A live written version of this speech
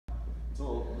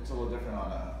looks a little different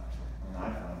on an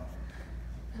iPhone.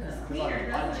 It's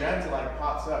Because on Jen's it like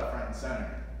pops up front and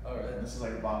center. Oh, really? And this is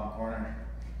like the bottom corner.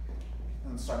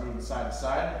 And then start moving side to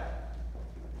side.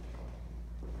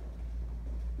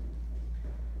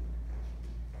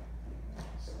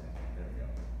 There we go,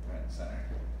 right in the center.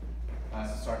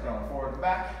 Nice, to start going forward and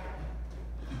back.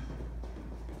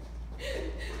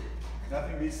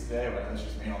 Nothing beats the day when it was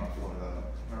just me on the floor though.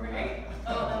 Remember Right?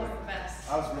 that? Oh, that was the best.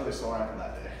 I was really sore after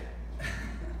that day.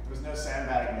 There was no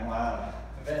sandbagging allowed.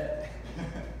 I bet.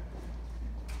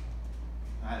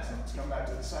 Alright, so let's come back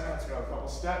to the center. Let's go a couple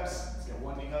steps. Let's get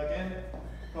one knee hook in.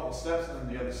 A couple steps, and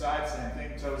then the other side. Same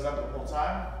thing, toes up the whole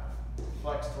time.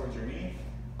 Flex towards your knee.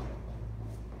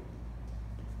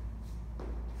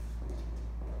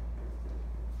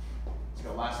 Let's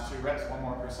go last 2 reps, one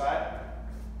more per side.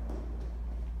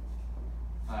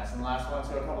 Alright, so the last one, let's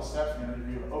go a couple steps. We're going to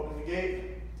do open the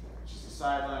gate, just a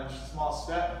side lunge, small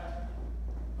step.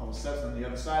 A couple steps on the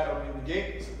other side, opening the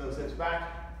gate, sit those hips back.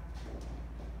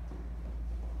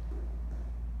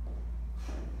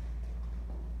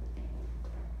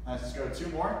 Nice, let's go 2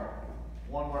 more,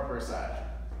 1 more per side.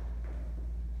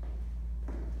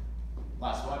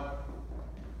 Last one.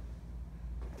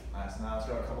 Nice, now let's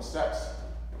go a couple steps.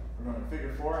 We're going to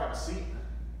figure 4, have a seat.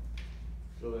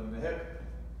 Feel it in the hip.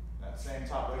 That same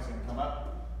top leg's going to come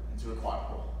up into a quad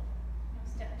pull. No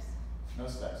steps. No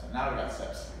steps, and now we got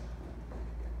steps.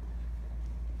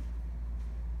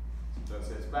 So those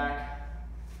hips back.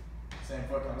 Same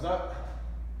foot comes up.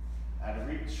 Out of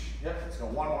reach. Yep, let's go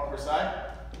 1 more per side.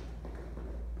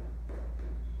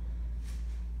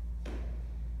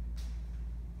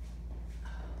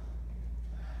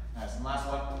 Nice, and last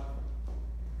one.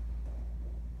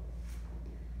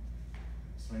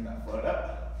 Swing that foot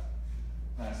up.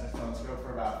 Nice, next one, let's go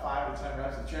for about 5 to 10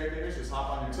 reps of cherry pickers. Just hop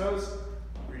on your toes,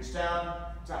 reach down,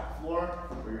 tap the floor,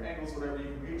 or your ankles, whatever you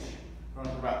can reach. Going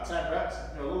for about 10 reps.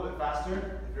 Go a little bit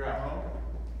faster if you're at home.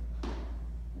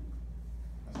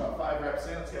 That's about 5 reps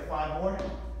in. Let's get 5 more.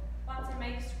 Lots of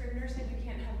Mike Scribner said you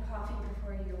can't have coffee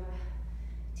before you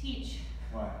teach.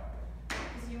 Why?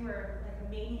 Because you were like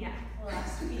a maniac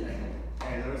last week.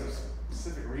 Hey, there was a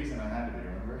specific reason I had to be,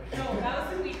 remember? No, that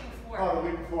was the week before. Oh, the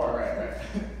week before, right.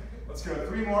 Let's go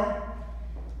 3 more.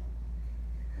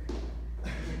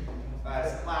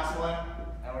 Nice, last one.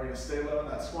 Now we're going to stay low in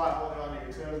that squat, holding on to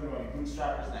your toes. We're going to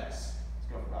bootstrappers next. Let's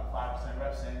go for about 5 to 10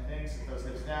 reps, same thing. Sit those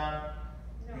hips down.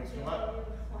 No, Hips can't come up. believe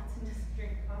Watson doesn't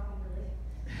drink coffee, really.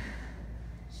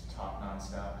 Just top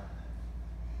non-stop.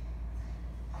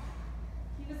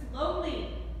 He was lonely.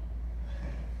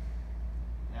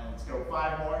 Now let's go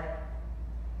 5 more.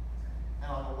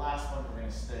 And on the last one, we're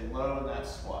going to stay low in that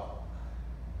squat.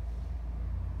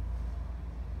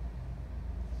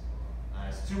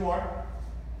 Nice, 2 more.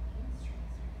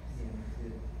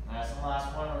 Nice, and the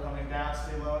last one, we're coming down,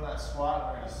 stay low in that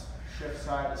squat. We're going to shift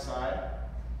side to side.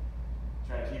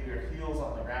 Try to keep your heels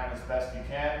on the ground as best you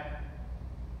can.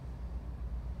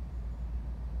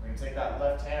 We're going to take that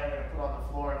left hand, we're going to put on the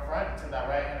floor in front, turn that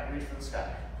right hand and reach for the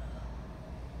sky.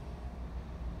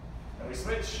 Then we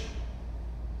switch.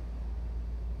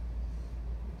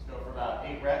 Let's go for about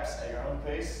 8 reps at your own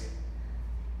pace.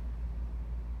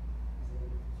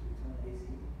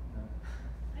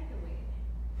 I can wait.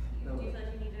 No. Do you feel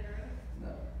like you need it already?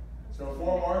 No. Let's go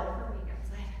 4 more. For me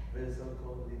outside. But it's so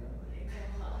cold, you know.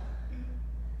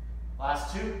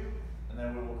 Last 2, and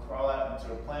then we will crawl out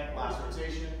into a plank, last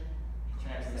rotation.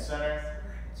 Hands in the center.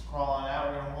 Let's crawl on out.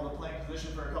 We're going to hold a plank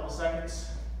position for a couple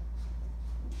seconds.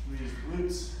 Squeeze the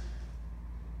glutes.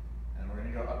 And we're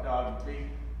going to go up dog in 3,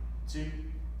 2,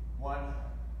 1.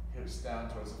 Hips down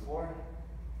towards the floor.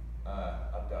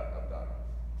 Up dog, up dog.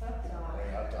 Up dog. There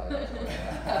you go, up dog.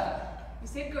 Up dog. You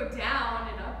said go down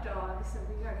and up dog, so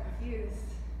we got confused.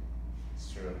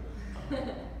 It's true.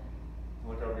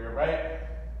 Look over your right.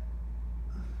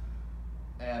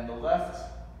 And the left.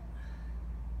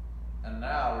 And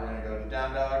now we're going to go to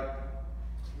down dog.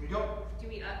 Here we go. Do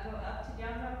we go up to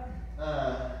down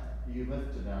dog? You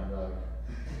lift to down dog.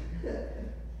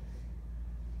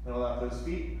 Middle out those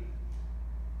feet.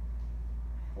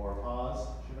 Or pause,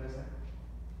 should I say.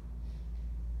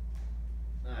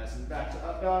 Nice, and back to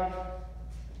up dog.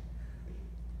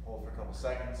 Hold for a couple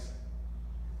seconds.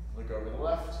 Look over the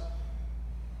left.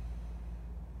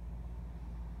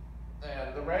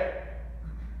 And the right.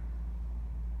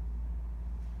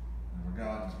 And we're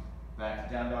going back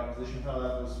to down dog position, pedal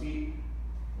out those feet.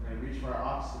 We're going to reach for our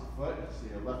opposite foot. So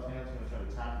your left hand's going to try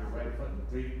to tap your right foot in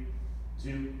 3,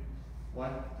 2, 1.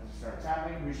 And start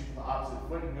tapping, reaching for the opposite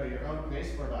foot and go your own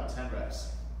pace for about 10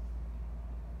 reps.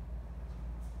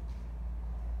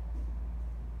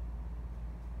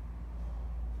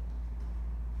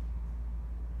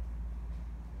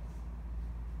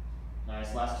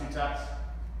 Nice, last 2 taps.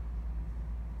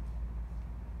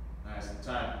 Nice, good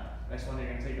time. Next one, you're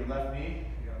gonna take your left knee,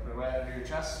 you're gonna put it right under your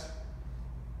chest.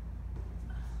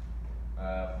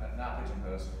 Not pigeon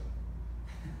pose.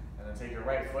 And then take your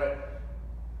right foot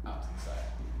out to the side.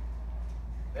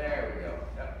 There we go.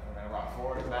 Yep, we're gonna rock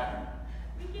forward and back.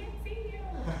 We can't see you.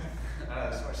 I know,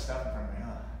 there's so much stuff in front of me,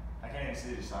 huh? I can't even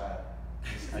see the side.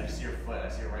 I just see your foot, I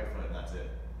see your right foot, and that's it.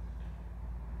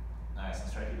 Nice,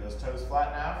 let's try to keep those toes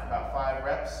flat now for about 5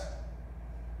 reps.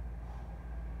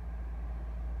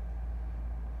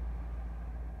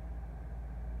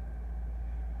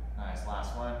 Nice,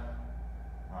 last one.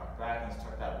 Rock back, let's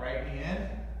tuck that right knee in.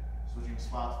 Switching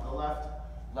spots to the left.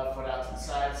 Left foot out to the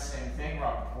side, same thing,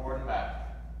 rock forward and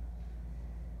back.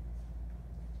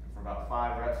 For about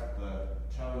 5 reps with the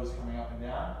toes coming up and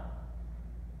down.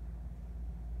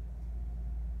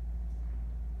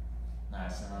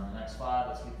 Nice, and on the next 5,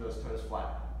 let's keep those toes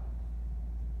flat.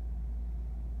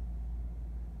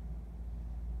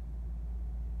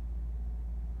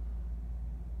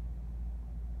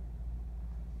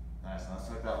 Nice, now let's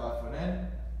tuck that left foot in.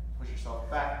 Push yourself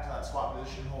back into that squat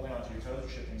position, holding onto your toes,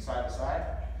 shifting side to side.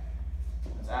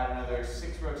 Let's add another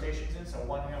 6 rotations in, so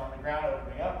one hand on the ground,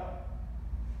 opening up.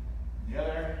 The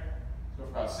other, let's go for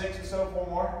about 6 or so, 4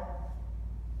 more.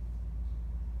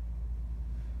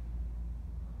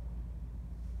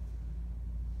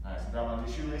 Nice, and grab on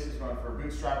these shoelaces, going for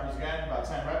bootstrappers again, about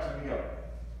 10 reps, and we go.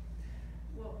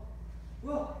 Whoa.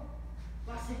 Whoa.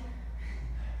 Watch it.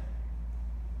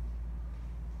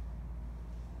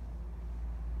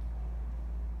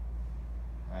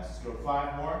 Nice, let's go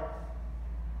 5 more.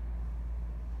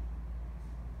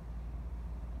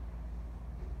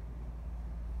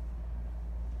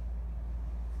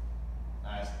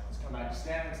 Nice, let's come back to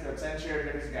standing, let's go 10 chair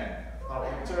dippers again. Hop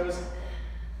on your toes,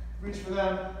 reach for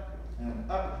them,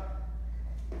 and up.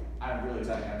 I have really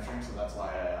tight hamstrings, so that's why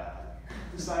I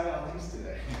decided on these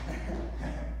today.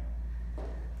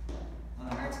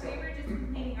 We were just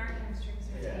needing our hamstrings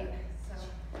are Yeah. tight, so.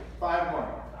 5 more.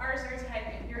 Ours are tight,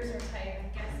 and yours are tight, I'm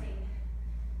guessing.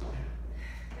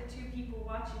 The 2 people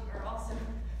watching are also.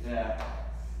 Yeah.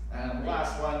 And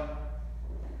last one.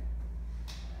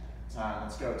 Time.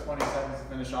 Let's go. 20 seconds to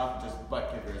finish off with just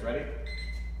butt kickers. Ready?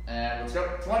 And let's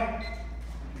go. 20.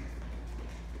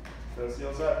 Those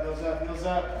heels up, heels up, heels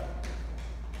up.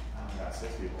 Oh, we got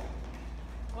 6 people.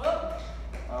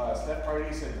 Whoa. Steph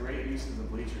Party said great use of the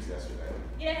bleachers yesterday.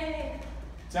 Yay.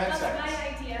 10 That's seconds.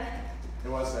 my idea. It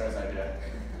was Sarah's idea.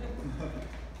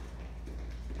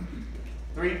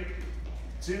 3,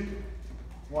 2,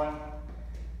 1,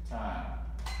 time.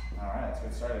 All right, let's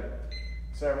get started.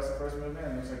 Sarah, what's the first movement?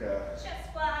 It looks like a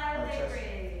Chest fly, leg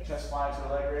raise. chest fly to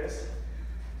a leg raise.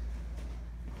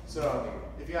 So,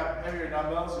 if you have heavier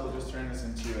dumbbells, you'll just turn this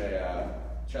into a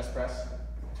chest press.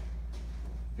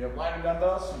 If you have lighter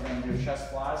dumbbells, you're going to do a chest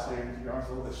fly, so you're going to keep your arms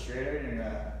a little bit straighter. You're going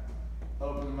to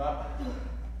open them up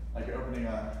like you're opening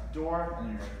a door, and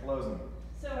you're going to close them.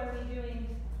 So are we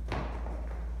doing?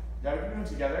 Yeah, we can do them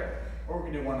together, or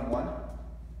we can do 1 and 1.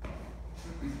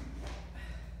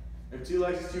 If 2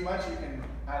 legs is too much, you can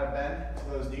add a bend to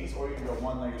those knees, or you can go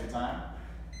 1 leg at a time.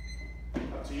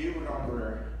 Up to you. We're going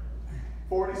for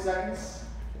 40 seconds.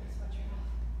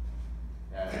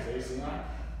 Yeah, is AC on?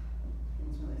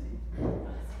 It's really easy. Oh,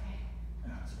 that's okay.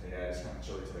 Yeah, it's okay. Yeah, it's kind of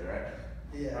chilly today, right?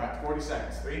 Yeah. All right, 40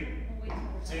 seconds. 3, We'll wait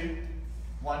till 2,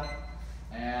 1,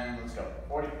 and let's go.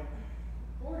 40.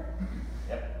 4.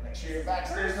 Yep. Make sure your back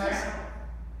stays nice.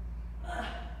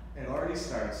 It already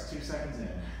starts 2 seconds in.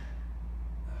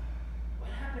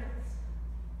 What happens?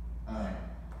 I don't know.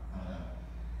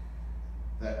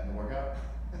 That the workout?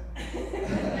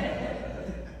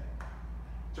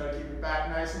 Try to keep your back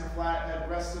nice and flat, head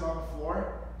rested on the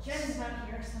floor. Jen's not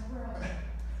here, so we're all.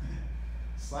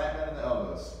 Slight bend in the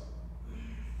elbows.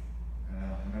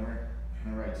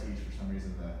 Whenever I teach, for some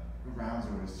reason the rounds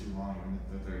are always too long, even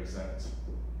at the 30 seconds.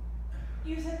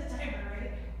 You set the timer,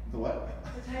 right? The what?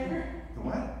 The timer? The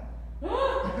what?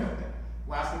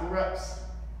 Last couple reps.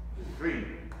 3,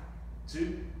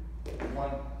 2, 1.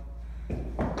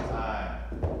 Time.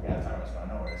 Yeah, timer's gone,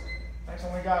 no worries. Next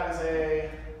one we got is a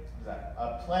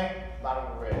plank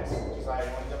lateral raise. Josiah,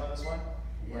 you want to demo this one?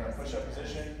 We're in a push-up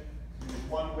position. Use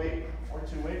 1 weight or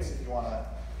 2 weights if you want to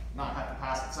not have to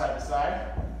pass it side to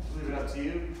side. Leave it up to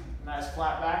you. Nice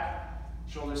flat back,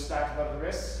 shoulders stacked above the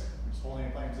wrists. Just holding a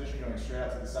plank position, going straight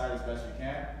out to the side as best you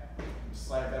can. Just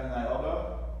slight bend in that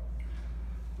elbow.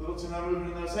 Little to no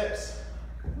movement in those hips.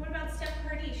 What about Steph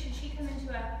Party? Should she come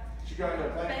into a Should go into a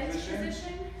plank bench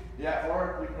position. Yeah,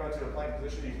 or you can go into a plank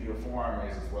position. You can do a forearm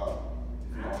raise as well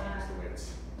if you don't want to use the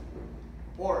weights.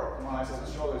 Or if you want to access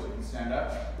the shoulders, you can stand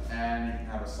up and you can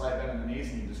have a slight bend in the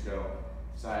knees and you just go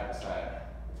side to side.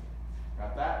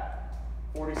 Got that?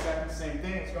 40 seconds, same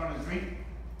thing. Let's go into 3,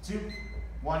 2,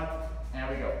 1, and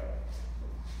we go.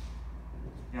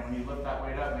 And when you lift that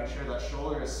weight up, make sure that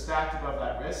shoulder is stacked above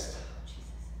that wrist.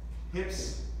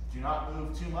 Hips do not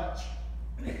move too much.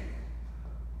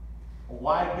 A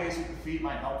wide base with the feet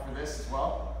might help for this as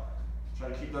well. Try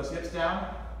to keep those hips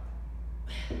down.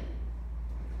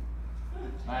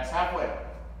 Nice, halfway.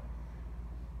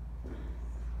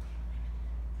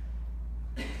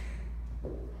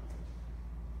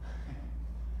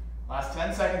 Last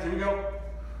 10 seconds, here we go.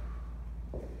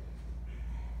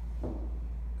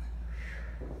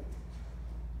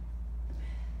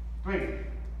 3,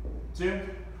 2,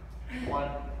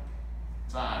 1,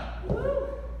 time. Woo!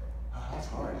 Oh, that's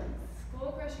hard.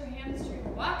 Skull crusher hamstring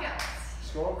walkouts.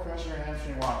 Skull crusher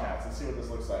hamstring walkouts. Let's see what this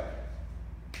looks like.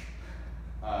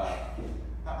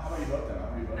 How about you vote then? How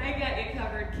about you vote? I got you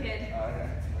covered, kid. Okay,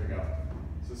 there we go.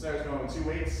 So Sarah's going with 2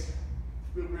 weights.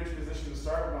 Glute bridge position to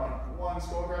start. We're going 1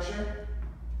 skull crusher.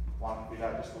 Walk the feet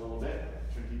out just a little bit.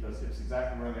 Try to keep those hips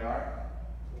exactly where they are.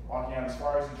 Walking out as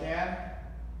far as you can.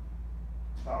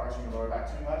 Not arching your lower back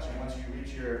too much. And once you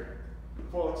reach your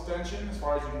full extension, as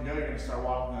far as you can go, you're going to start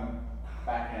walking them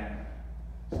back in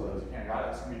as slow as you can. Got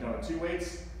it? It's going to be done with 2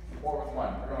 weights or with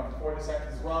 1. We're going for 40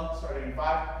 seconds as well. Starting in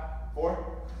 5,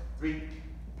 4, 3,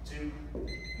 2,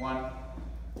 1,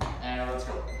 and let's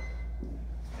go.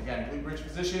 Again, glute bridge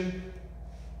position.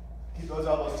 Keep those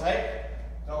elbows tight.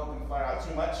 Don't let them flare out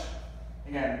too much.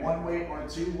 Again, 1 weight or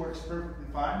 2 works perfectly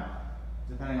fine,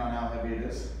 depending on how heavy it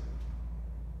is.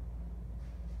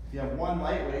 If you have 1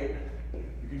 light weight,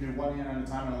 you can do 1 hand at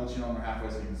a time, and I'll let you know when we're halfway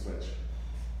so you can switch.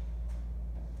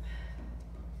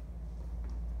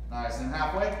 Nice, and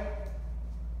halfway.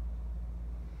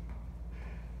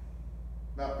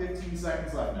 About 15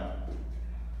 seconds left now.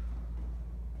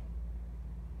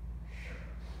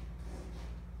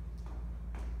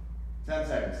 10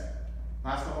 seconds.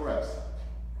 Last couple reps.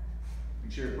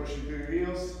 Make sure you're pushing through your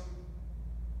heels.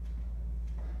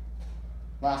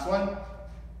 Last one.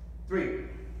 3,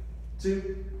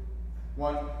 2,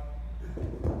 1.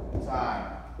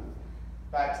 Time.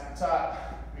 Back to the top.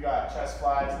 We got chest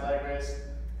flies, leg raise.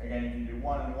 Again, you can do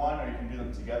 1 and 1, or you can do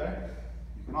them together.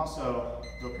 You can also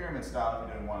go pyramid style if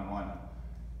you're doing 1 and 1,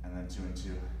 and then 2 and 2,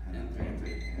 and then 3 and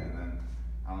 3, and then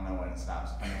I don't know when it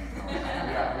stops.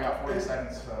 we got 40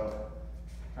 seconds, so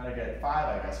try to get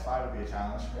 5, I guess. 5 would be a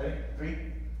challenge. Ready? 3,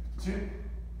 2,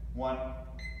 1,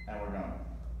 and we're going.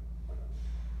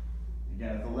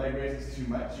 Again, if the leg raise is too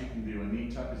much, you can do a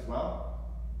knee tuck as well,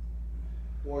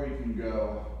 or you can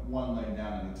go 1 leg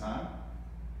down at a time.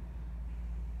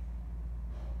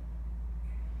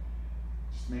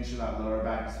 Just make sure that lower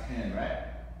back is pinned, right?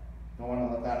 Don't want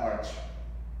to let that arch.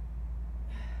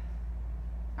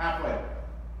 Halfway.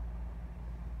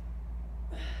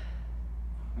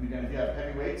 And again, if you have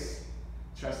heavy weights,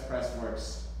 chest press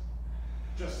works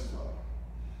just as well.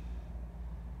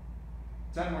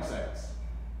 10 more seconds.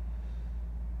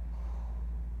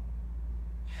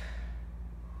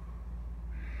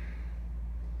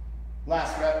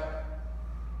 Last rep.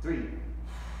 3,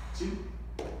 2,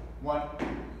 1.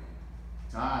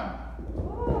 Time.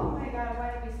 Oh my god,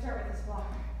 why did we start with this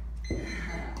block?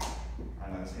 I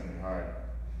know this is going to be hard.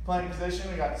 Plank position,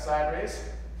 we got the side raise.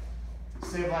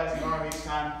 Stabilizing the arm each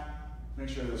time. Make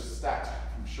sure they're stacked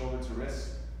from shoulder to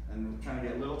wrist. And we're trying to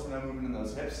get little to no movement in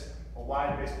those hips. A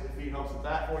wide base with the feet helps with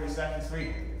that. 40 seconds.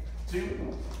 3, 2,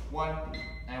 1,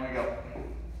 and we go.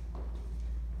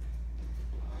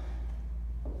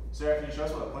 Sarah, can you show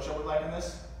us what a push-up would like in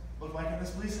this? Look like in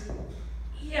this, please?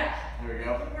 Yeah. There we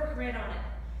go. Work right on it.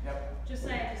 Yep. Just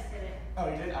like I just did it. Oh,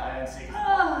 you did? I didn't see.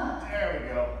 Oh. There we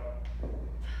go.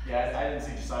 Yeah, I didn't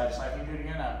see your side. Just like, can you do it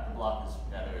again? The block is,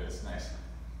 yeah, there it is. Nice.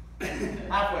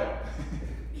 Halfway.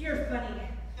 You're funny.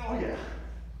 Oh, yeah.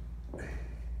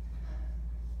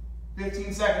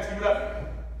 15 seconds. Keep it up.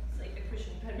 It's like the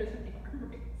cushion better than the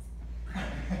arm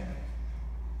raise.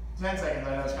 10 seconds. I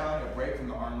know it's kind of like a break from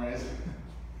the arm raise.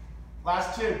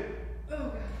 Last 2.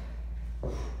 Oh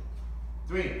god.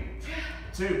 3,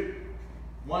 2,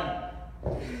 1.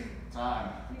 Time.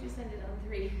 We just ended on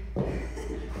 3. We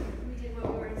did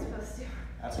what we weren't supposed to.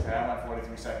 That's okay. I'm at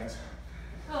 43 seconds.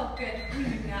 Oh, good. We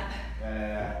knew that.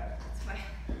 Yeah. That's fine.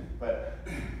 But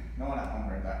no one at home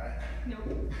heard that, right?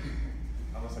 Nope.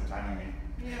 Unless they're timing me.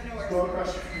 You don't know where Skull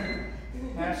crusher.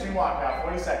 Hamstring walkout.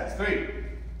 40 seconds. 3,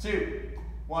 2,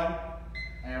 1,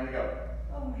 and we go.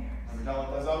 Oh my god. And we're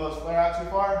done with those elbows. Flare out too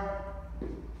far.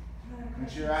 Make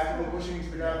sure you're actively pushing to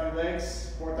figure out your legs.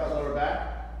 Support that lower back.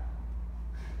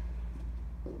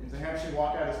 If the hamstring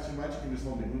walkout is too much, you can just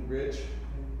hold the glute bridge.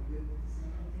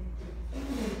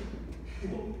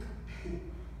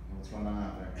 What's going on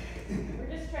out there?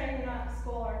 We're just trying to not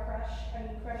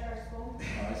crush our skull.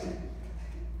 Oh, I see.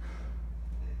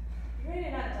 You're ready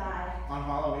to not die. On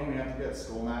Halloween, we have to get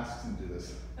skull masks and do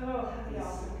this. Oh, that'd be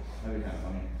awesome. That'd be kind of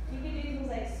funny. You could do things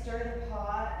like stir the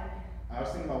pot and I was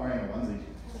thinking about wearing a onesie.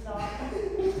 dissolve.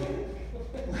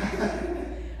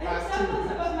 I have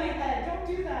stumbles above my head.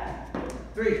 Don't do that.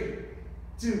 3,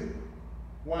 2,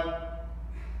 1.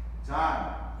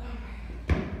 Time.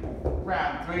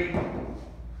 Round 3.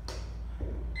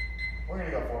 We're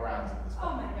gonna go 4 rounds at this Oh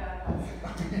point. my god.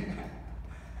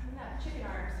 Not chicken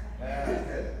arms. Yeah, that's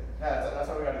good. Yeah, that's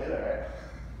what we gotta do there,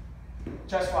 right?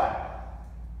 Chest fly.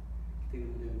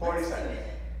 40 seconds.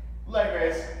 Leg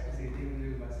raise.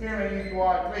 Pyramid, you can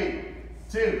walk. 3,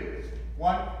 2,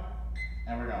 1,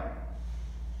 and we're going.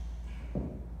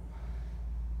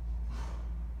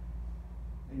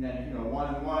 And then you can go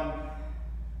 1 and 1,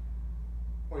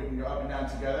 or you can go up and down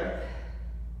together.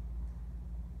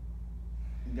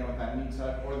 You can go with that knee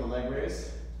tuck or the leg raise,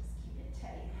 Just keep it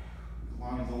tight. as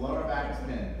long as the lower back is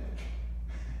pinned.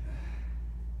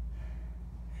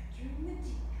 During the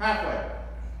teeth. Halfway.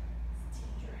 It's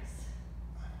dangerous.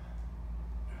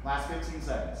 Last 15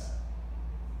 seconds.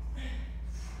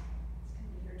 It's gonna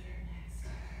be your turn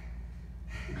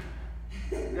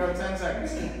next. Go 10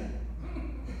 seconds.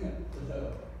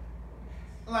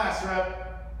 Last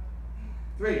rep.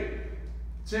 3,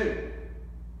 2,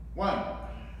 1.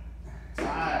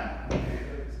 Time.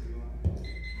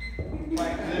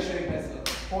 Plank position.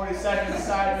 40 seconds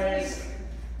sideways.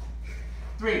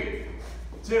 3,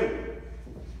 2,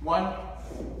 1.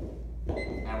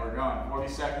 And we're going. 40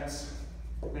 seconds.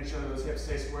 Make sure that those hips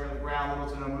stay square to the ground,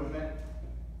 little to no movement.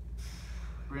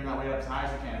 Bring that weight up as high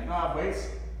as you can. If you don't have weights,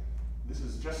 this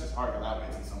is just as hard without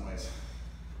weights in some ways.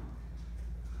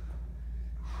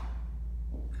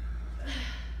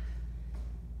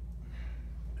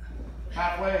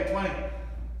 Halfway, 20.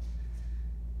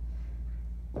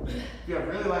 If you have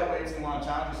really light weights and you want to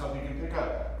challenge yourself, you can pick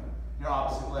up your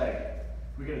opposite leg.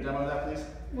 Can we get a demo of that, please?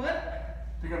 What?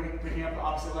 Picking up the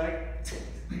opposite leg.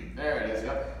 There it is,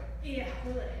 yep. Yeah,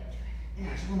 we'll let him do it.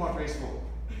 Yeah, just a little more graceful.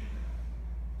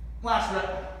 Last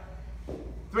rep.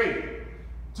 3,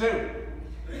 2,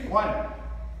 1.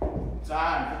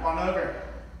 Time. Flip on over.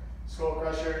 Skull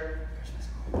crusher.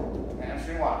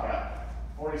 Hamstring walkout.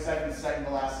 40 seconds, second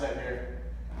to last set here.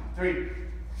 3,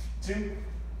 2,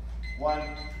 1,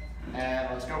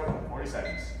 and let's go. 40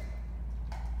 seconds.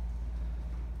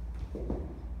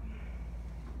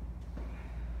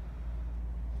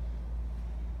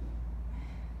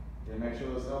 Okay, make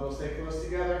sure those elbows stay close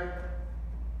together.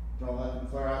 Don't let them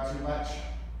flare out too much.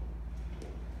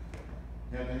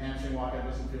 If the hamstring walkout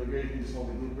doesn't feel good, you can just hold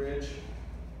the glute bridge.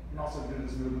 You can also do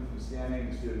this movement from standing,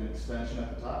 just do an extension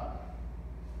at the top.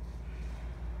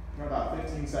 We're about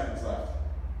 15 seconds left.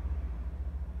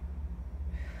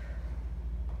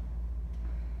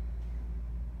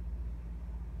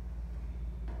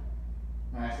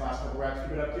 Nice, last couple reps,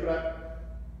 keep it up, keep it up.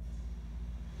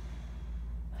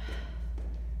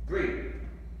 3,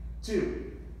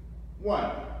 2,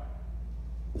 1.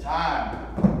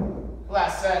 Time.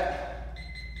 Last set.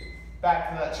 Back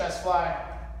to that chest fly.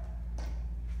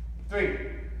 3,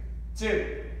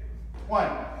 2,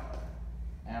 1.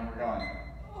 And we're going.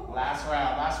 Last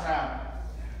round, last round.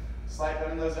 Slight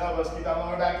bend in those elbows, keep that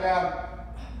lower back down. Oh,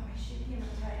 my shit came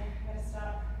up tight. I gotta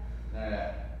stop.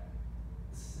 Yeah.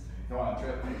 Go on,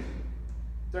 trip.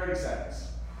 30 seconds.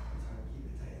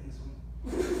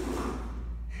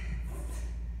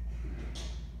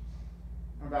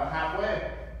 We're about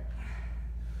halfway.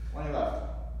 20 left.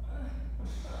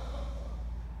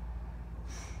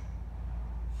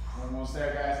 Almost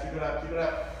there, guys. Keep it up, keep it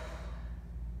up.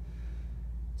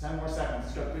 10 more seconds.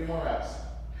 Let's go 3 more reps.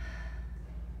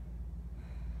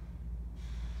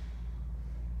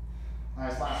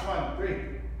 Nice, last one. 3,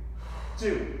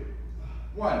 2,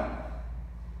 1.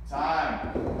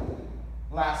 Time.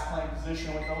 Last plank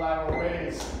position with the lateral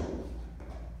raise.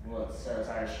 Well, let's start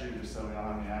our shoe just so we don't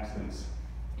have any accidents.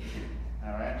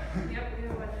 All right. Yep, we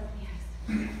don't want any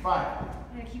accidents. 5,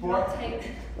 I'm gonna keep it 4, all tight.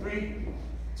 3,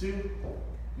 2,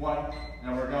 1,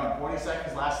 and we're going. 40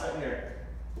 seconds, last set here.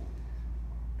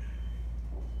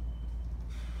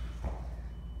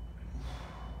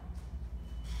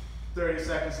 $30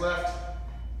 seconds left.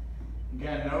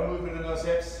 Again, no movement in those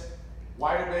hips.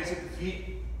 Wider base at the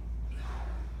feet.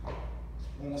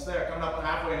 Almost there, coming up on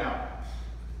halfway now.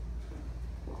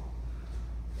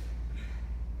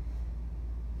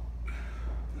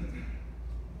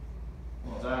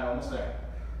 Well done, almost there.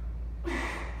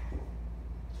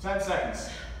 10 seconds.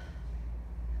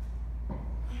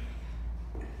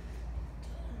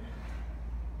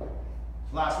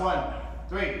 Last one.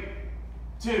 3,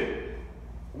 2,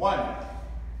 1.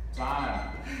 Time.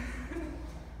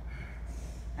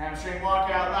 Hamstring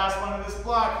walkout. Last one of this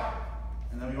block.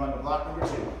 And then we go on to block number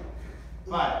 2.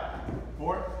 5,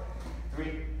 4,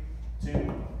 3, 2,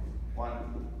 1.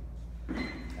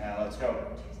 And let's go.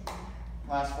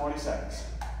 Last 40 seconds.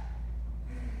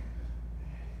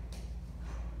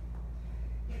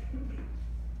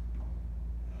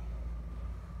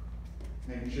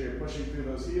 Making sure you're pushing through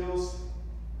those heels.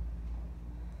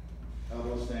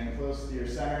 Elbows staying close to your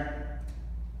center.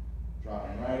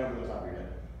 Dropping right over the top of your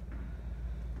head.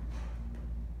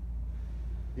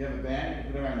 If you have a band, you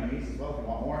can put it around your knees as well if you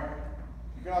want more.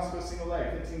 You can also go single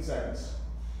leg, 15 seconds.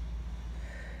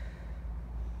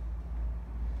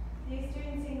 He's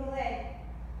doing single leg.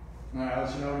 Alright, I'll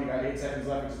let you know when you got 8 seconds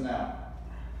left just now.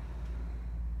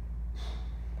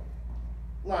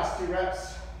 Last 2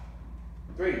 reps.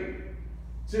 3,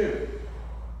 2,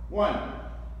 1.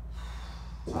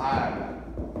 Time.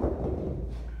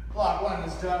 Block 1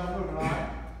 is done. We're moving on.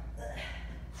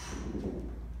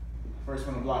 First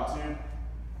one to block 2.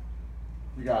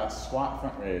 We got squat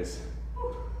front raise.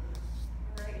 All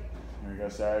right. Here we go,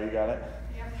 Sarah. You got it?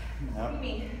 Yep. Yep. What do you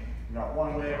mean? You got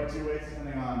 1 weight or 2 weights,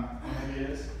 depending on how heavy it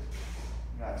is.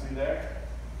 You got 2 there.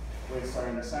 Weights start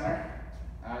in the center.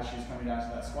 As she's coming down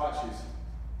to that squat, she's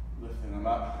lifting them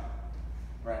up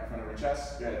right in front of her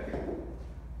chest. Good. You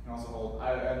can also hold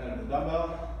either end of the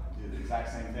dumbbell. Do the exact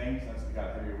same thing since we got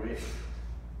a heavier weight.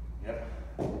 Yep.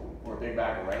 Or a big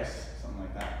bag of rice, something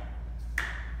like that.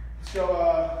 Let's go.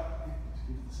 Let's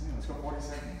keep it the same. Let's go 40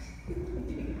 seconds.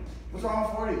 What's wrong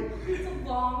with 40? It's a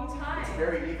long time. It's a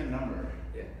very even number.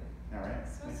 Yeah. All right.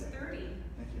 So it's 30.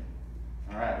 Thank you.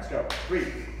 All right, let's go. 3,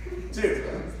 2,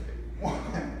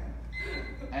 1,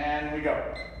 and we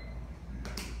go.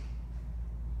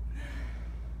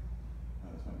 Oh,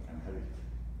 this might be kind of heavy.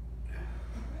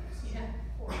 Yeah,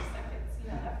 40 seconds. See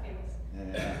how that feels.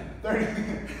 Yeah. 30.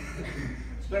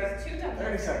 Jeez, 2 dumbbells.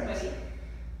 30 seconds. Buddy.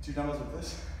 2 dumbbells with this?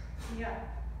 Yeah.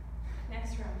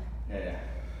 Next round. Yeah.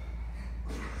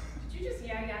 Did you just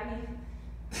yag at me?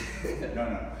 No.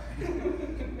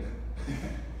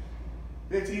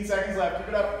 15 seconds left. Keep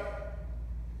it up.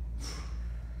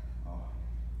 Oh.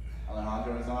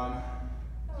 Alejandro is on.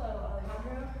 Hello,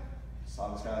 Alejandro.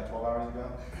 Saw this guy like 12 hours ago.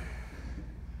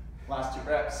 Last 2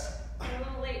 reps. You're a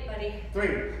little late, buddy.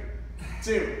 3,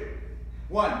 2,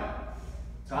 1.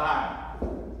 Time.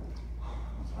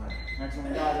 Sorry. Next one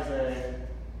we got is a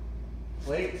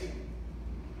plate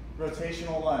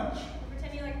rotational lunge. We're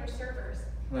pretending like we're servers.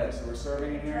 Right, so we're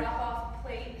serving in here. Drop off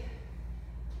plate.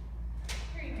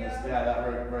 Here you go. Yeah,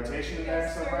 that rotation in there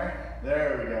Yes, sir. somewhere.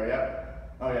 There we go,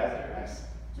 yep. Oh yeah, nice.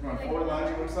 So we're going forward lunge,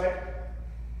 it looks like.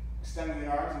 Extending the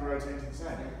arms and rotating to the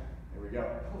side. There we go.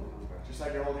 Just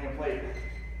like you're holding a plate.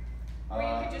 Or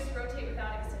you could just rotate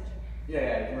without extension.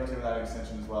 Yeah, you can rotate without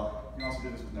extension as well. You can also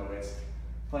do this with no weights.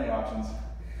 Plenty of options.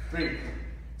 3,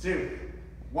 2,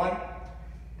 1,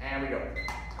 and we go.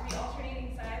 Are we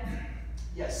alternating sides?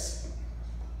 Yes.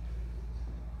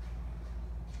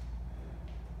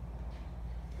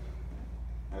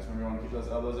 That's when we want to keep those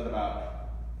elbows at about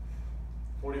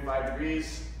 45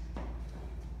 degrees.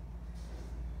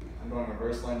 I'm going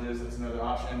reverse lunges. That's another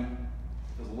option.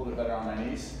 Feels a little bit better on my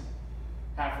knees.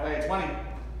 Halfway, 20.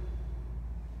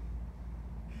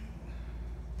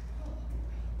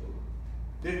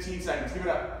 15 seconds. Keep it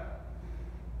up.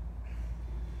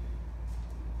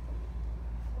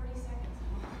 40 seconds.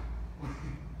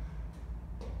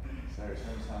 Sorry,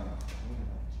 sound.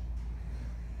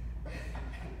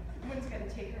 Someone's gonna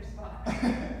take her spot.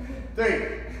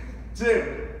 3,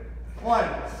 2, 1.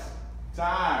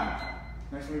 Time.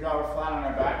 Next one we got, we're flat on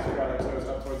our backs. We got our toes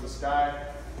up towards the sky.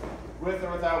 With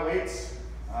or without weights,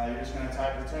 you're just going to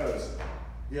tap your toes.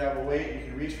 If you have a weight, you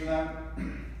can reach for them.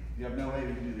 If you have no weight,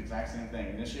 you can do the exact same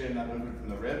thing. Initiating that movement from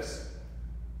the ribs.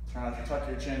 Try not to tuck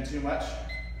your chin too much.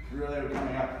 Really, we're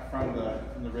coming up from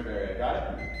the rib area.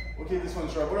 Got it? We'll keep this one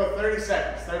short. We'll go 30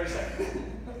 seconds. 30 seconds.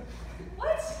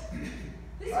 What?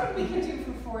 This one we can do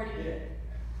for 40.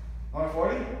 On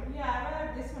 40? Yeah, I'd rather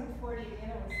have this one 40 and the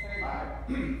other one's 30.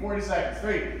 Alright. 40 seconds.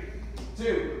 3,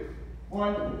 2,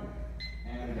 1,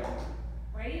 and we go.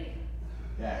 Ready?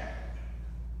 Yeah.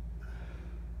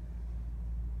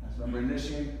 Just remember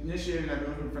initiating that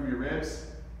movement from your ribs,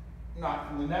 not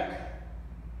from the neck.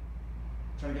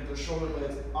 Try to get those shoulder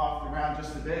blades off the ground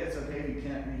just a bit. It's okay if you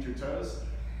can't reach your toes.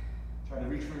 Try to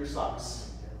reach for your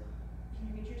socks. Can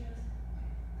you reach your toes?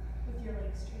 With your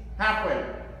legs straight. Halfway.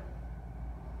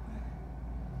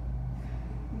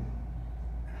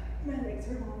 My legs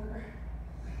are longer.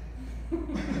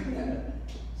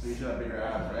 So you should have bigger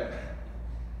abs, right?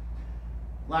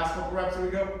 Last couple reps, here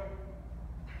we go.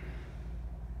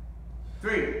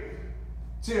 3,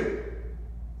 2,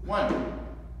 1.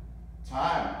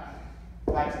 Time.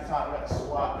 Back to the top, rep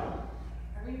squat.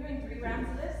 Are we doing 3 rounds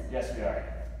of this? Yes, we are.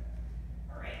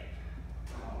 All right.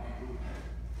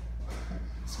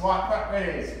 Squat, front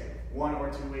raise. 1 or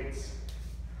 2 weights.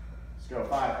 Let's go.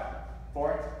 5,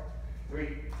 4,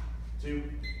 3, 2,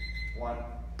 1,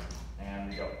 and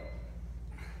we go.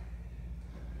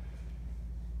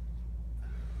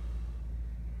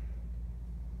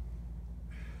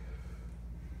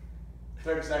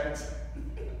 30 seconds.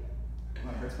 Oh,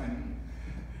 it hurts my knee.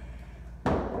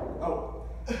 Oh.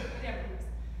 Whatever.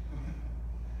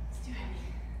 It's too heavy.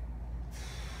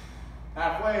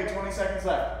 Halfway, 20 seconds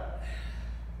left.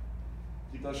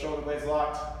 Keep those shoulder blades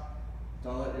locked.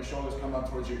 Don't let your shoulders come up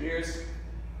towards your ears.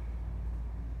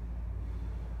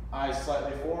 Eyes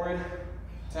slightly forward.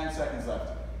 10 seconds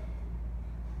left.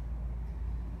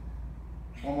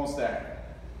 Almost there.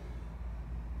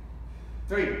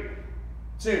 3,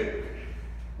 2,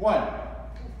 1.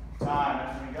 Time.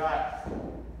 Next we got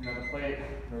another plate,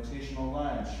 rotational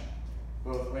lunge.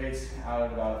 Both weights out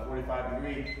at about a 45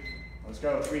 degree. Let's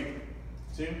go. 3,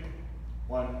 2,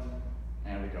 1,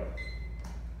 and we go.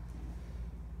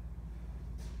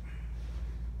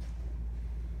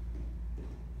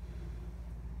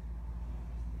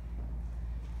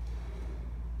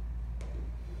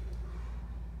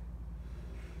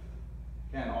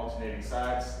 Again, alternating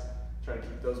sides. Try to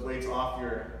keep those weights off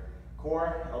your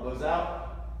core, elbows out.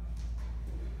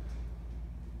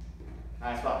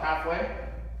 Nice, about halfway.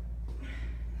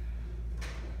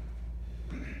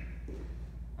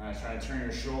 Nice, trying to turn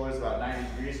your shoulders about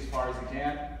 90 degrees as far as you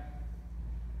can.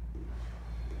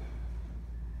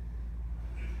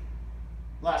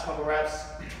 Last couple reps.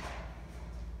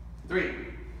 3,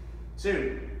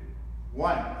 2,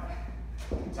 1.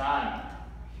 Time.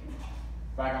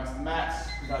 Back onto the mats.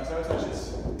 We got toe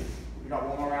touches. We got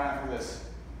one more round after this.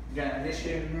 Again,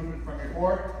 initiating movement from your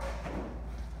core.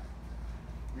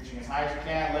 Reaching as high as you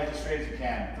can, legs as straight as you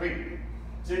can. 3,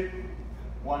 2,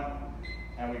 1,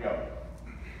 and we go.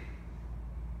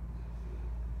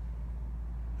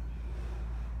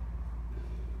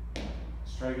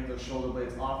 Just try to get those shoulder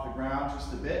blades off the ground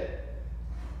just a bit.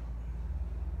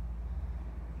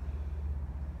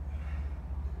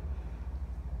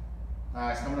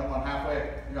 Nice, coming up on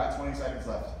halfway. You got 20 seconds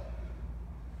left.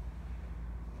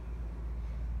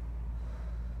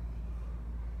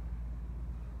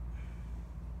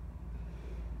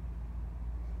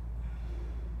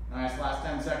 Nice, last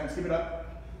 10 seconds, keep it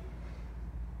up.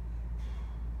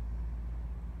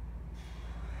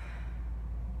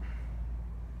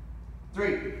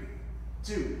 Three,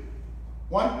 2,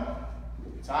 1.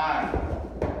 Time.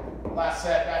 Last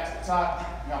set, back to the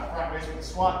top. You got front raise with the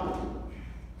squat.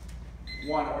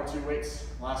 1 or 2 weights.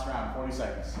 Last round, 40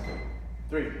 seconds.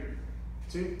 3,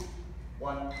 2,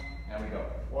 1, and we go.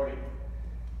 40.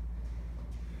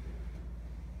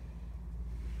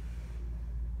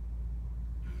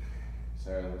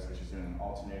 Sarah looks like she's doing an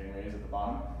alternating raise at the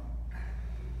bottom.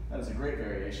 That is a great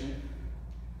variation.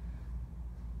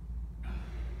 If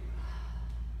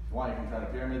you want, you can try to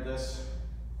pyramid this.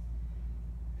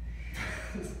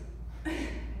 No.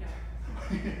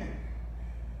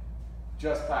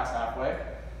 Just past halfway.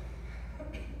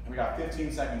 And we got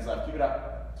 15 seconds left. Keep it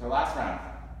up. It's our last round.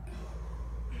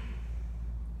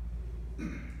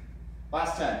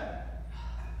 Last 10.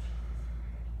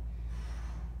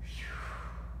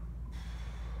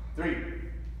 3,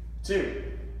 2,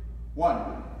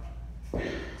 1.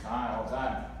 Time, all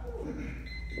done.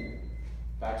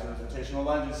 Back to those rotational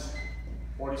lunges.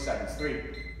 40 seconds. 3,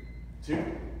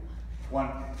 2,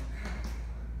 1.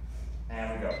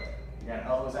 And we go. Again,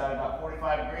 elbows out about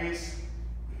 45 degrees.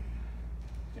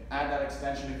 You can add that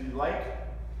extension if you like,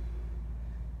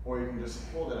 or you can just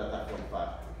hold it at that 45.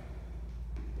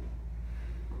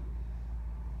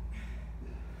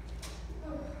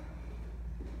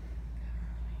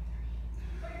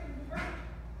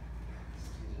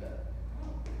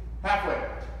 Halfway.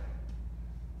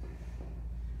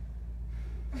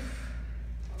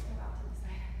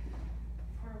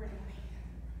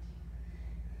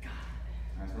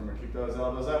 Nice, remember, keep those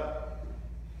elbows up.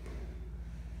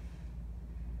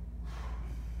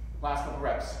 Last couple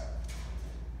reps.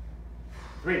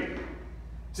 3,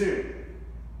 2,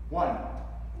 1.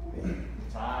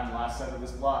 Time, last set of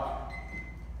this block.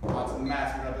 Onto the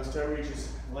mats, we got those toe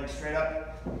reaches, legs straight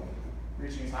up.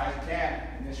 Reaching as high as you can,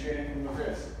 initiating from the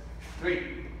wrist.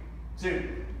 3,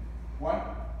 2, 1,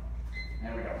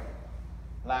 and we go.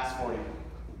 Last 40.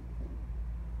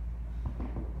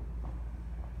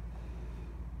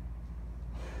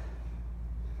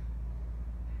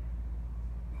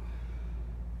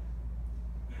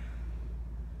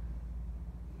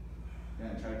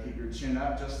 try to keep your chin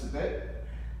up just a bit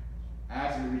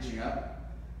as you're reaching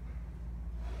up.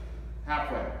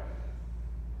 Halfway.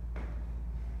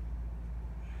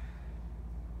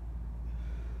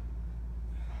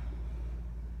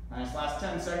 Nice, last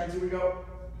 10 seconds, here we go.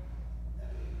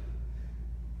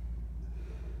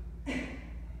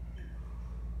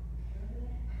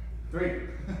 3,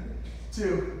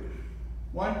 2,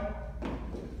 1.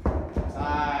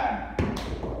 Time.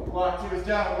 Block 2 is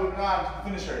down, moving on to the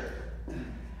finisher.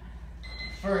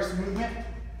 First movement,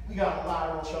 we got a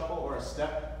lateral shuffle or a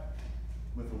step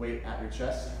with the weight at your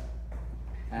chest.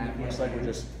 And it looks like we're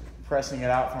just pressing it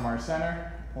out from our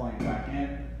center, pulling it back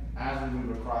in as we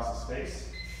move across the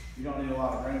space. You don't need a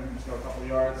lot of room, you can just go a couple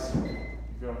yards. You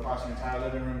go across your entire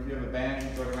living room. If you have a band, you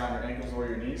can throw it around your ankles or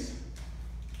your knees.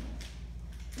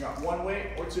 You got one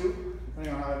weight or two,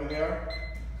 depending on how heavy they are.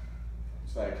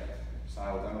 Just like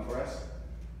Sai will demo for us.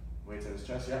 Weights at his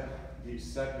chest, yep. Each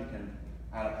set you can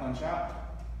add a punch out.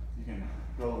 You can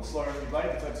go a little slower if you'd like,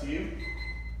 it's up to you.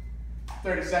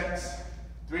 30 seconds.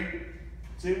 3,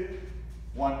 2,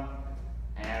 1,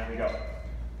 and we go.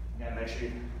 Again, make sure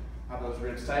you have those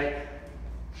ribs tight.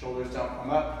 Shoulders don't come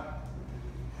up.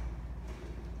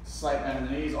 Slight bend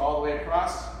in the knees all the way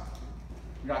across.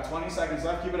 We got 20 seconds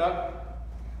left, keep it up.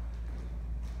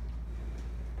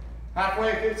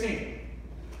 Halfway, 15.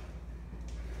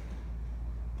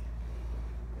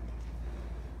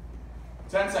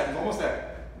 10 seconds, almost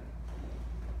there.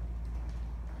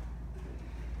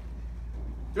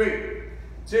 3,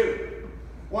 2,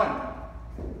 1.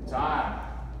 Time.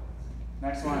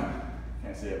 Next one.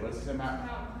 Can't see it. What does it say, Matt?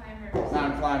 Mountain climbers.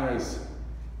 Mountain climbers.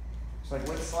 Just like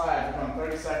with slides, we're going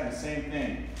 30 seconds, same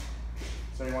thing.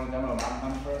 So you want to demo a mountain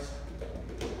climber first?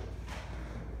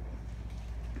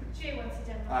 Jay wants to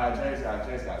demo. Jay's got it,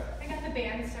 Jay's got it. I got the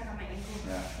band stuck on my ankle.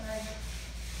 Yeah. Sorry.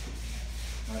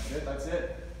 That's it, that's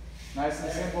it. Nice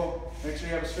and simple. Make sure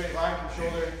you have a straight line from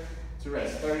shoulder to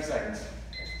wrist. 30 seconds.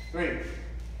 3,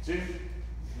 2,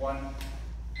 1,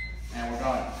 and we're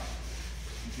going.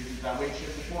 You keep that weight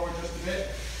shifted forward just a bit.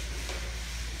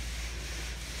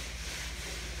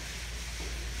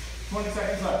 20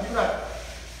 seconds left. Keep it up.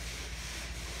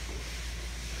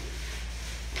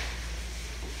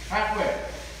 Halfway.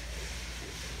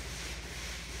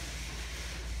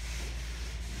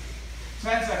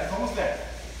 10 seconds, almost there.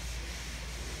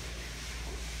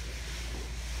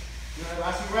 Good,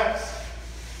 last few reps.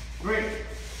 3,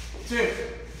 2,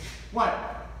 1.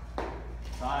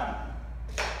 Time.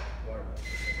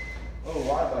 Oh,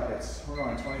 water buckets. We're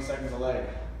going 20 seconds a leg.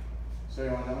 So you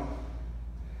want to demo?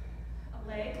 A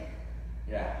leg.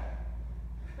 Yeah.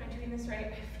 Am I doing this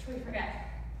right? I totally forget.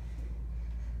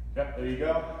 Yep, there you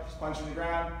go. Just punch in the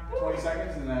ground, 20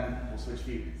 seconds, and then we'll switch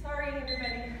feet. Sorry, everybody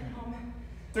at home.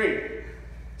 3,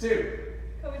 2,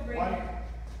 COVID break. 1,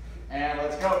 and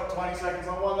let's go. 20 seconds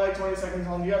on one leg, 20 seconds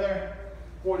on the other,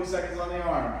 40 seconds on the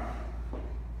arm.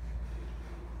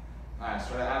 Nice,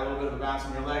 try to add a little bit of a bounce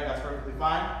in your leg, that's perfectly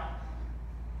fine.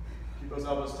 Keep those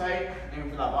elbows tight, aim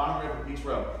for that bottom rib of each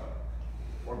row,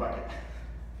 or bucket.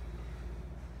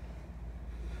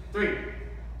 3,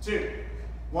 2,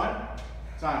 1,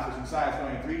 time, switching sides,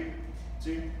 going in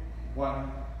 3, 2,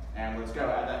 1, and let's go.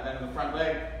 Add that bend in the front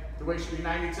leg. The weight should be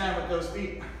 90-10 with those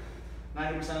feet.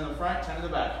 90% in the front, 10 in the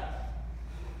back.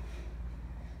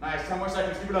 Nice, 10 more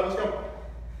seconds, keep it up, let's go.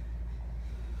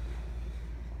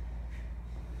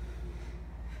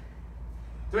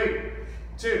 3,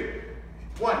 2,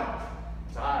 1,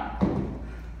 time.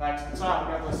 Back to the top,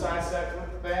 we got those side steps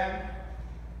with the band.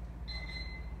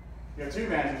 You have two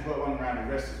bands, you put one around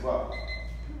your wrist as well.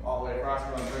 All the way across,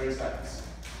 we're going 30 seconds.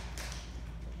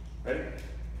 Ready?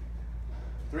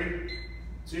 3,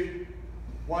 2,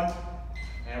 1,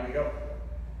 and we go.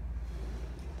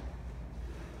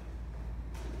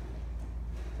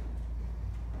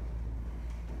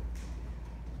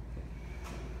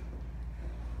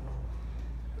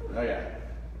 Oh yeah.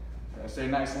 Gotta stay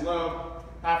nice and low.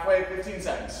 Halfway, 15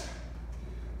 seconds.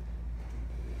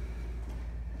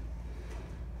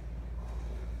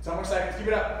 10 more seconds, keep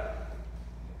it up.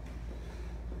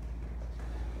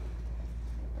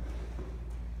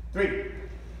 3,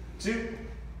 2,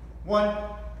 1,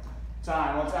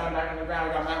 time. One time back on the ground,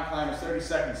 we got mountain climbers, 30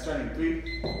 seconds, starting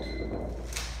 3,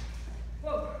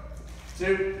 Whoa.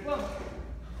 2, Whoa.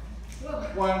 Whoa.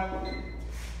 1,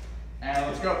 and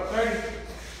let's go, 30.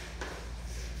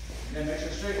 Again, make sure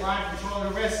straight line, control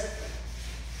your wrist.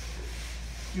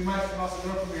 Too much, you can also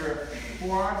go from your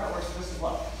forearm, that works for this as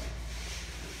well.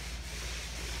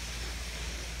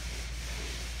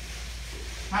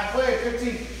 Halfway,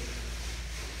 15.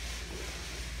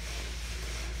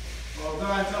 Well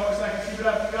done, 10 more seconds, keep it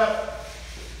up, keep it up.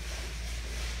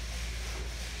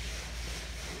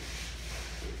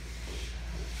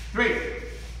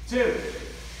 2,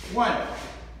 1.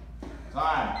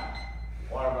 Time.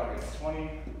 Water buckets, 20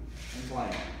 and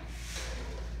 20.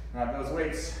 Grab those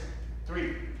weights.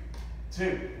 3,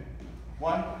 2,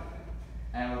 1.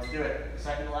 And let's do it.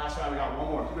 Second to last round, we got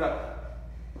one more. Keep it up.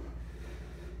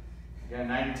 Again,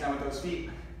 90-10 with those feet.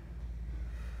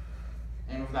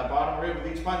 Aim with that bottom rib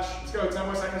with each punch. Let's go, 10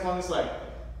 more seconds on this leg. You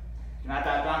can add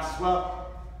that bounce as well.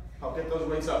 Help get those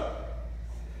weights up.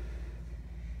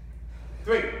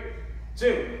 3,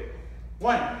 2,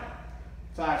 1.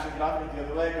 Time, shake it off, get the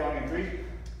other leg going in 3,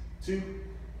 2,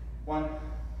 1.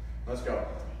 Let's go.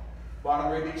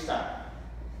 Bottom rib each time.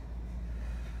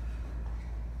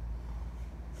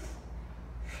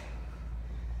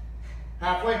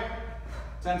 Halfway,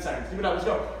 10 seconds. Keep it up, let's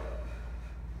go.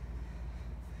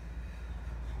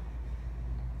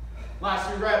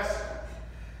 Last 3 reps.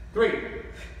 3,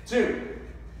 2,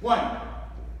 1.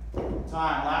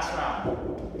 Time, last round.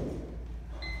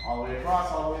 All the way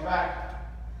across, all the way back.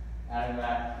 Adding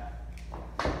that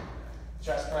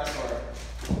chest press or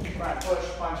front push,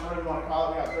 punch, whatever you want to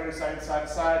call it. We got 30 seconds side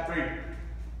to side. 3,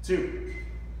 2,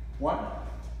 1.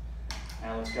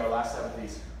 And let's go, last 7 of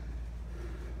these.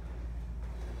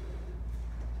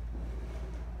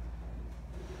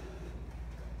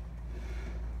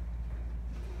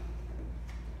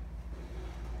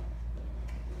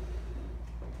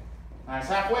 Nice,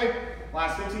 halfway,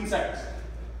 last 15 seconds.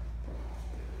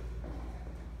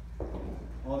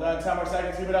 Well done, 10 more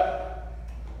seconds, keep it up.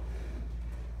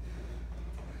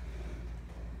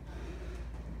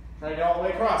 Try to get all the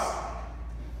way across.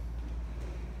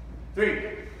 3,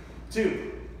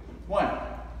 2, 1.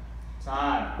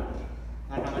 Time.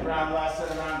 Back on the ground, last set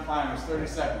of round climbers, 30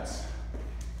 seconds.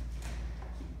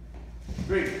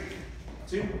 3,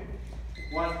 2,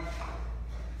 1.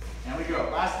 And we go,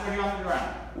 last 30 on the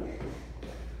ground.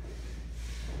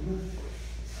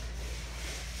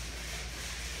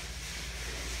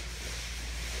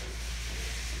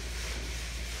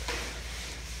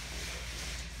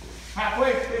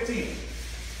 Halfway, 15.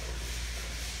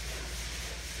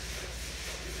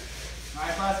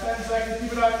 Nice, last 10 seconds,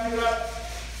 keep it up, keep it up.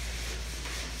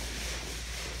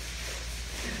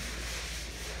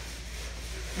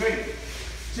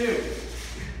 3, 2,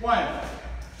 1.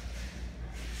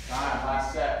 Time,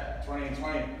 last set, 20 and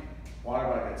 20. Water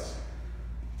buckets.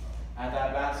 Add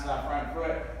that bounce to that front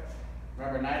foot.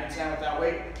 Remember, 90-10 with that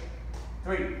weight.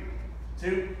 3,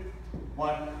 2,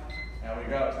 1. There we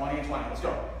go, 20 and 20, let's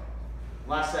go.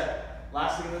 Last set,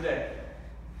 last thing of the day.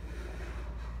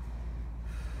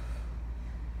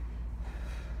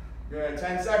 Good,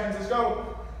 10 seconds, let's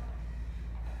go.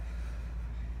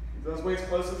 Keep those weights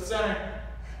close to the center.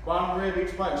 Bottom rib,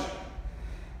 each punch.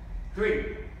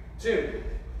 3, 2,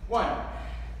 1.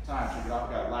 Time, shake it off.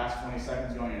 We got last 20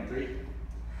 seconds going in. 3,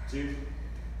 2,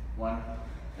 1.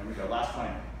 There we go, last 20.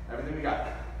 Everything we got.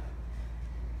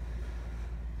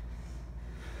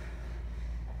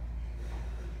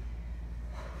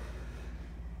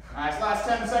 Nice, last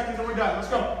 10 seconds and we're done. Let's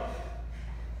go.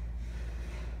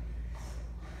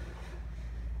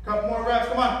 Couple more reps,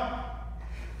 come on.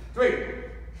 3,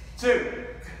 2,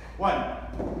 1.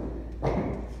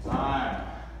 Time.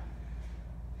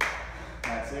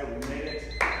 That's it, we made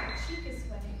it. My cheek is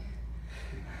sweating.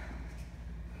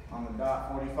 On the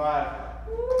dot, 45.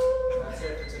 Woo. That's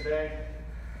it for today.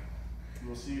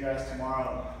 We'll see you guys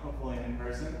tomorrow, hopefully in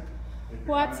person.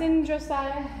 Watson,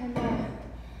 Josiah, and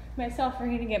myself are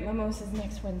going to get mimosas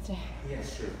next Wednesday.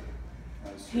 Yes, sure.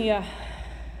 That's true. Yeah.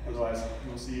 Otherwise,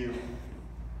 we'll see you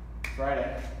Friday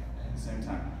at the same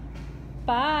time.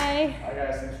 Bye. Bye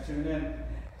guys, thanks for tuning in.